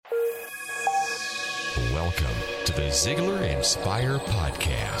Welcome to the Ziglar Inspire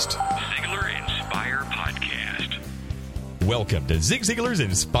Podcast. Ziglar Inspire Podcast. Welcome to Zig Ziglar's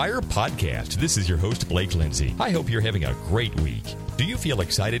Inspire Podcast. This is your host, Blake Lindsay. I hope you're having a great week. Do you feel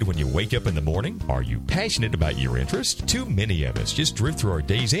excited when you wake up in the morning? Are you passionate about your interest? Too many of us just drift through our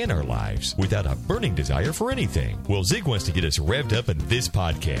days and our lives without a burning desire for anything. Well, Zig wants to get us revved up in this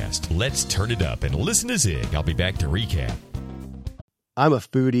podcast. Let's turn it up and listen to Zig. I'll be back to recap. I'm a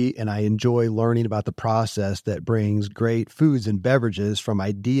foodie, and I enjoy learning about the process that brings great foods and beverages from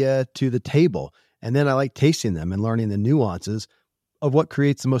idea to the table. And then I like tasting them and learning the nuances of what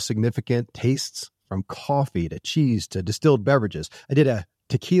creates the most significant tastes, from coffee to cheese to distilled beverages. I did a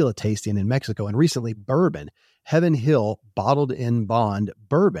tequila tasting in Mexico, and recently bourbon. Heaven Hill Bottled in Bond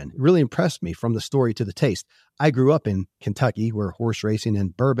bourbon really impressed me from the story to the taste. I grew up in Kentucky, where horse racing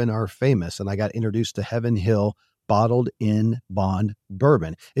and bourbon are famous, and I got introduced to Heaven Hill Bottled in Bond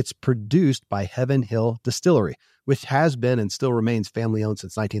bourbon. It's produced by Heaven Hill Distillery, which has been and still remains family-owned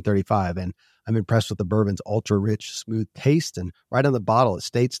since 1935. And I'm impressed with the bourbon's ultra-rich, smooth taste. And right on the bottle, it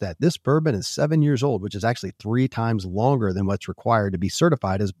states that this bourbon is 7 years old, which is actually 3 times longer than what's required to be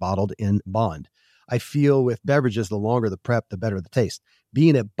certified as Bottled in Bond. I feel with beverages, the longer the prep, the better the taste.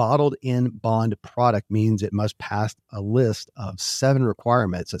 Being a Bottled in Bond product means it must pass a list of 7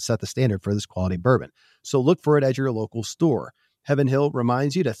 requirements that set the standard for this quality bourbon. So look for it at your local store. Heaven Hill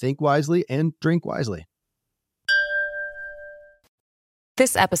reminds you to think wisely and drink wisely.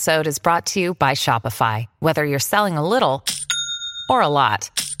 This episode is brought to you by Shopify. Whether you're selling a little or a lot,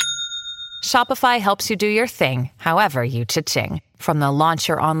 Shopify helps you do your thing, however you cha-ching. From the launch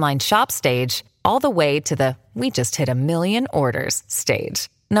your online shop stage, all the way to the we just hit 1 million orders stage.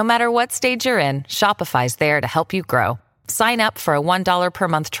 No matter what stage you're in, Shopify's there to help you grow. Sign up for a $1 per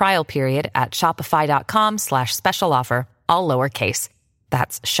month trial period at shopify.com/special offer, all lowercase.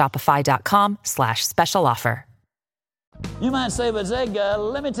 That's shopify.com/special offer. You might say, but Zig,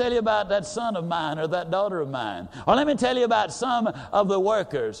 let me tell you about that son of mine or that daughter of mine. Or let me tell you about some of the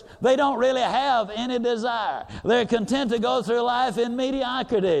workers. They don't really have any desire. They're content to go through life in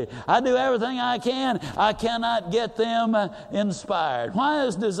mediocrity. I do everything I can. I cannot get them inspired. Why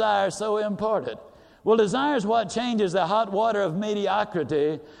is desire so important? Well, desire is what changes the hot water of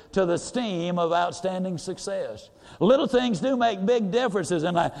mediocrity to the steam of outstanding success. Little things do make big differences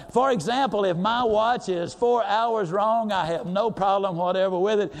in life. For example, if my watch is 4 hours wrong, I have no problem whatever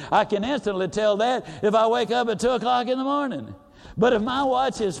with it. I can instantly tell that if I wake up at 2 o'clock in the morning. But if my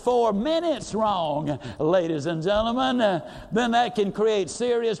watch is 4 minutes wrong, ladies and gentlemen, then that can create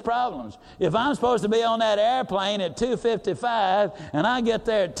serious problems. If I'm supposed to be on that airplane at 2:55 and I get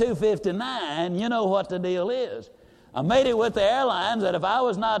there at 2:59, you know what the deal is. I made it with the airlines that if I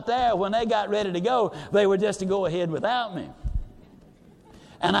was not there when they got ready to go, they were just to go ahead without me.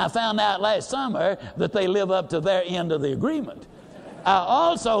 And I found out last summer that they live up to their end of the agreement. I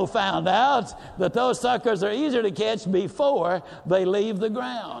also found out that those suckers are easier to catch before they leave the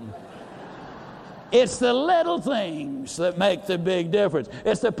ground. It's the little things that make the big difference.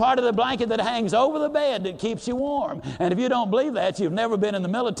 It's the part of the blanket that hangs over the bed that keeps you warm. And if you don't believe that, you've never been in the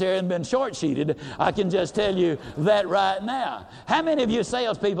military and been short-sheeted. I can just tell you that right now. How many of you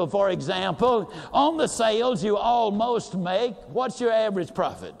salespeople, for example, on the sales you almost make, what's your average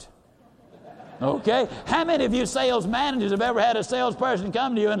profit? Okay. How many of you sales managers have ever had a salesperson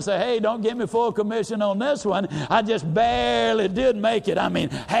come to you and say, hey, don't give me full commission on this one. I just barely did make it. I mean,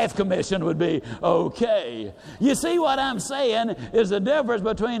 half commission would be okay. You see what I'm saying is the difference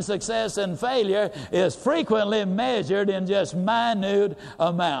between success and failure is frequently measured in just minute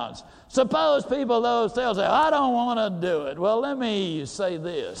amounts. Suppose people, those sales say, I don't want to do it. Well, let me say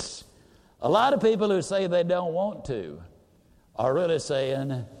this. A lot of people who say they don't want to are really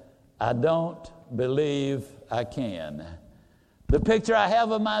saying, I don't believe I can. The picture I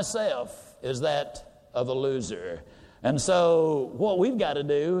have of myself is that of a loser. And so what we've got to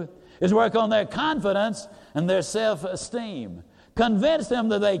do is work on their confidence and their self-esteem. Convince them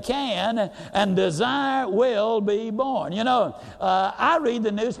that they can, and desire will be born. You know, I read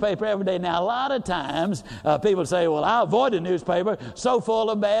the newspaper every day. Now, a lot of times people say, well, I avoid the newspaper, so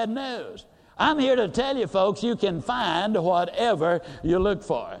full of bad news. I'm here to tell you, folks, you can find whatever you look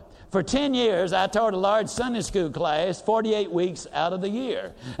for. For 10 years, I taught a large Sunday school class 48 weeks out of the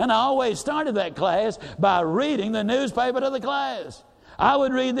year. And I always started that class by reading the newspaper to the class. I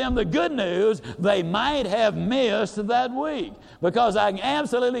would read them the good news they might have missed that week. Because I can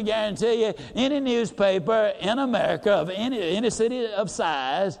absolutely guarantee you, any newspaper in America of any city of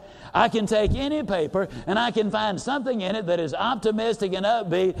size, I can take any paper and I can find something in it that is optimistic and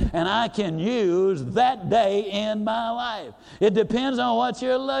upbeat, and I can use that day in my life. It depends on what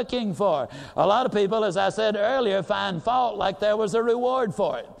you're looking for. A lot of people, as I said earlier, find fault like there was a reward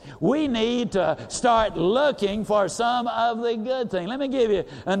for it. We need to start looking for some of the good things. Let me give you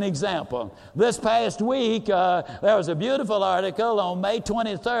an example. This past week, there was a beautiful article on May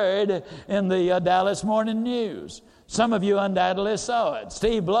 23rd in the Dallas Morning News. Some of you undoubtedly saw it.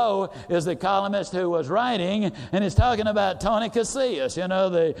 Steve Blow is the columnist who was writing, and he's talking about Tony Casillas, you know,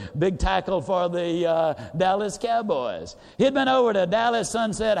 the big tackle for the Dallas Cowboys. He'd been over to Dallas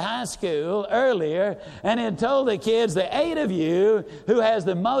Sunset High School earlier, and he had told the kids, the 8 of you who has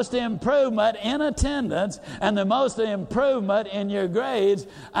the most improvement in attendance and the most improvement in your grades,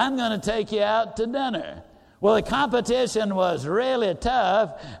 I'm going to take you out to dinner. Well, the competition was really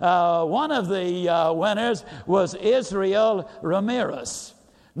tough. One of the winners was Israel Ramirez.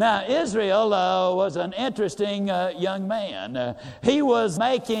 Now, Israel was an interesting young man. He was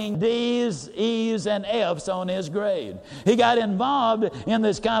making D's, E's, and F's on his grade. He got involved in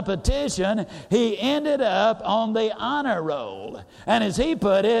this competition. He ended up on the honor roll. And as he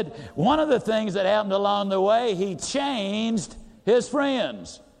put it, one of the things that happened along the way, he changed his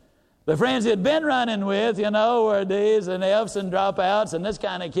friends. The friends he'd been running with, you know, were D's and F's and dropouts and this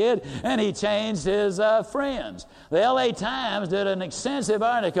kind of kid, and he changed his friends. The L.A. Times did an extensive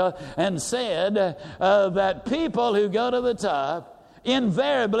article and said that people who go to the top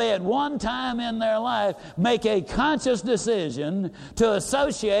invariably at one time in their life make a conscious decision to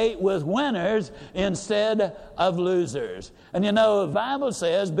associate with winners instead of losers. And you know, the Bible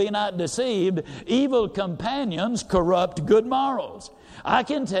says, be not deceived, evil companions corrupt good morals. I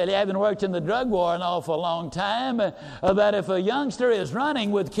can tell you, having worked in the drug war an awful long time, that if a youngster is running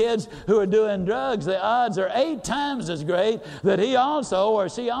with kids who are doing drugs, the odds are 8 times as great that he also or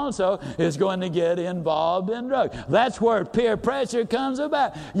she also is going to get involved in drugs. That's where peer pressure comes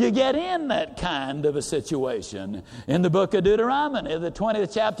about. You get in that kind of a situation. In the book of Deuteronomy, the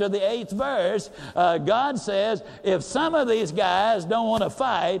 20th chapter, the 8th verse, God says, if some of these guys don't want to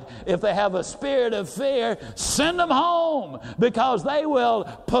fight, if they have a spirit of fear, send them home, because they will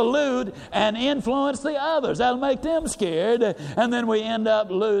pollute and influence the others. That'll make them scared, and then we end up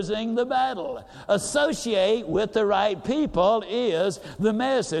losing the battle. Associate with the right people is the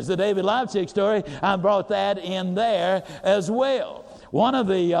message. The David Leipzig story, I brought that in there as well. One of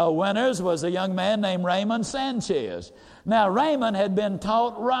the winners was a young man named Raymond Sanchez. Now, Raymond had been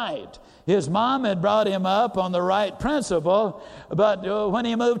taught right. His mom had brought him up on the right principle, but when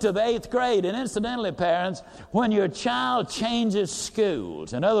he moved to the 8th grade, and incidentally, parents, when your child changes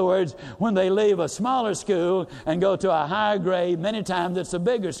schools, in other words, when they leave a smaller school and go to a higher grade, many times it's a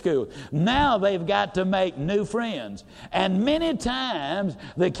bigger school. Now they've got to make new friends. And many times,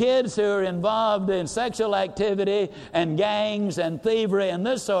 the kids who are involved in sexual activity and gangs and thievery and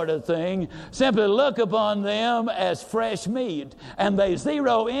this sort of thing simply look upon them as fresh meat, and they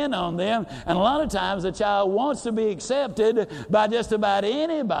zero in on them. And a lot of times the child wants to be accepted by just about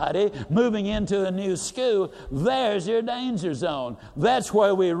anybody moving into a new school. There's your danger zone. That's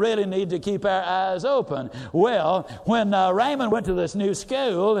where we really need to keep our eyes open. Well, when Raymond went to this new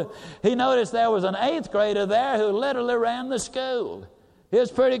school, he noticed there was an 8th grader there who literally ran the school. It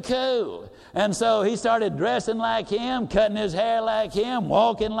was pretty cool. And so he started dressing like him, cutting his hair like him,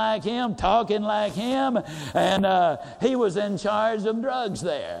 walking like him, talking like him, and he was in charge of drugs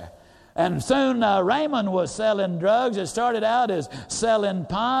there. And soon Raymond was selling drugs. It started out as selling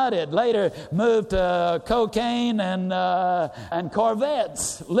pot. It later moved to cocaine and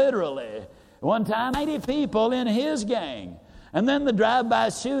Corvettes, literally. One time, 90 people in his gang. And then the drive-by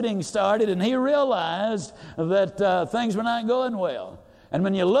shooting started, and he realized that things were not going well. And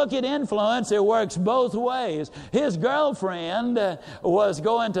when you look at influence, it works both ways. His girlfriend was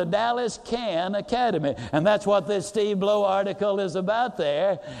going to Dallas Can Academy. And that's what this Steve Blow article is about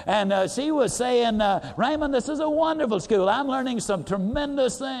there. And she was saying, Raymond, this is a wonderful school. I'm learning some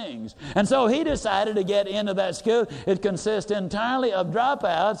tremendous things. And so he decided to get into that school. It consists entirely of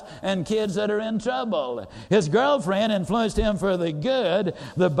dropouts and kids that are in trouble. His girlfriend influenced him for the good.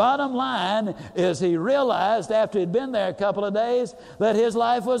 The bottom line is he realized after he'd been there a couple of days that his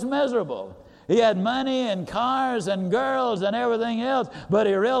life was miserable. He had money and cars and girls and everything else, but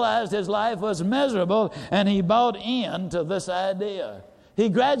he realized his life was miserable, and he bought into this idea. He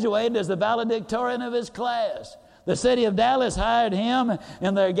graduated as the valedictorian of his class. The city of Dallas hired him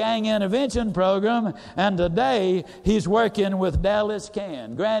in their gang intervention program, and today he's working with Dallas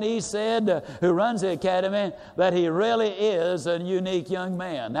Can. Grant East said, who runs the academy, that he really is a unique young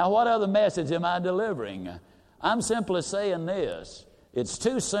man. Now, what other message am I delivering? I'm simply saying this. It's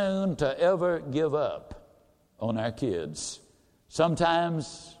too soon to ever give up on our kids.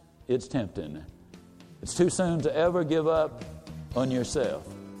 Sometimes it's tempting. It's too soon to ever give up on yourself.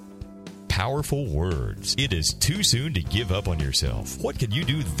 Powerful words. It is too soon to give up on yourself. What can you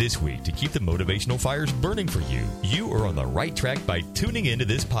do this week to keep the motivational fires burning for you? You are on the right track by tuning into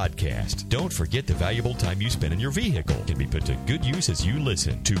this podcast. Don't forget the valuable time you spend in your vehicle can be put to good use as you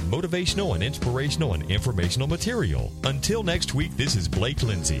listen to motivational and inspirational and informational material. Until next week, this is Blake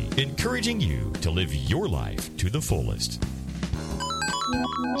Lindsay, encouraging you to live your life to the fullest.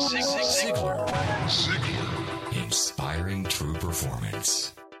 Ziglar. Inspiring true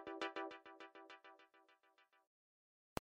performance.